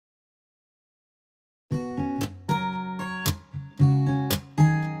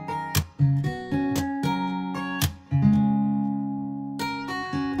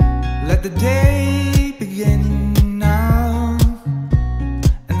Let the day begin now,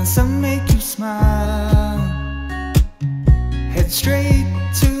 and the sun make you smile. Head straight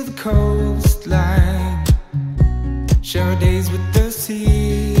to the coastline, share our days with the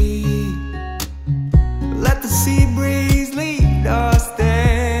sea. Let the sea breeze lead us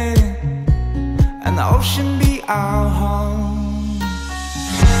there, and the ocean be our home.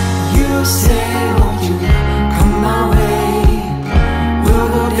 You say, won't you come my way? We'll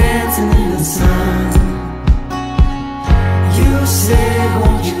go dancing in the sun. You say,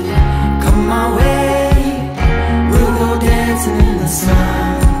 won't you come my way? We'll go dancing in the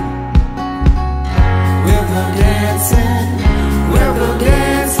sun. We'll go dancing, we'll go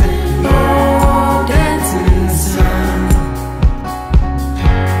dancing, oh, dancing in the sun.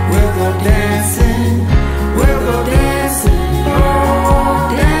 We'll go dancing, we'll go dancing,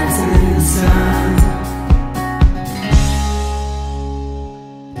 oh, dancing in the sun.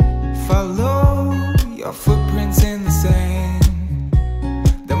 Follow your footprints in the sand,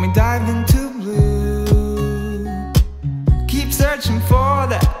 then we dive into blue. Keep searching for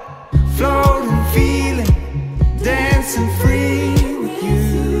that floating feeling, dancing free with you.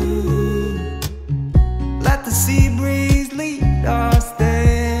 Let the sea breeze lead us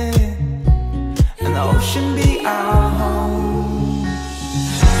there, and the ocean be our home.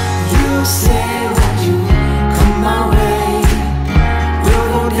 You say, won't you come my way? We'll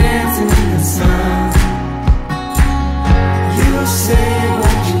go dancing in the sun. You say,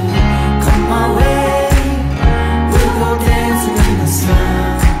 won't you come my way? We'll go dancing in the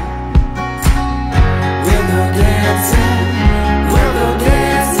sun. We'll go dancing, we'll go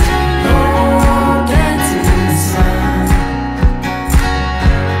dancing, oh, dancing in the sun.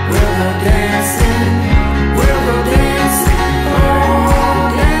 We'll go dancing, we'll go dancing, oh,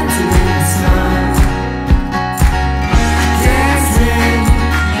 dancing in the sun. Dancing,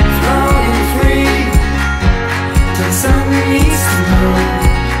 floating free, till the sun meets the moon.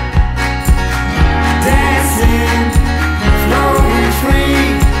 Dancing, floating free,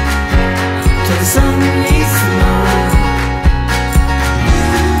 till the sun meets the moon.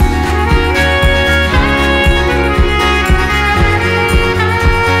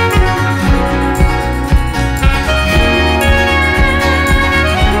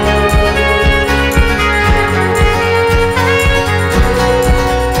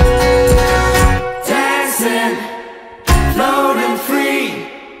 Dancing, floating free,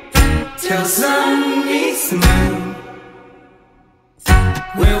 till the sun meets the moon.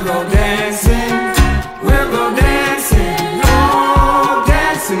 We'll go dancing, we'll go dancing, oh,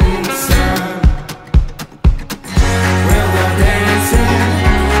 dancing in the sun. We'll go dancing,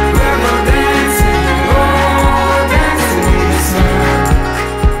 we'll go dancing, oh, dancing in the sun.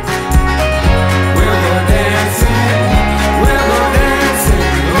 We'll go dancing, we'll go dancing,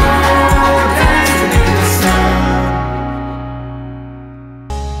 oh, dancing in the sun.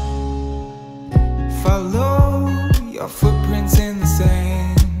 Follow your footprints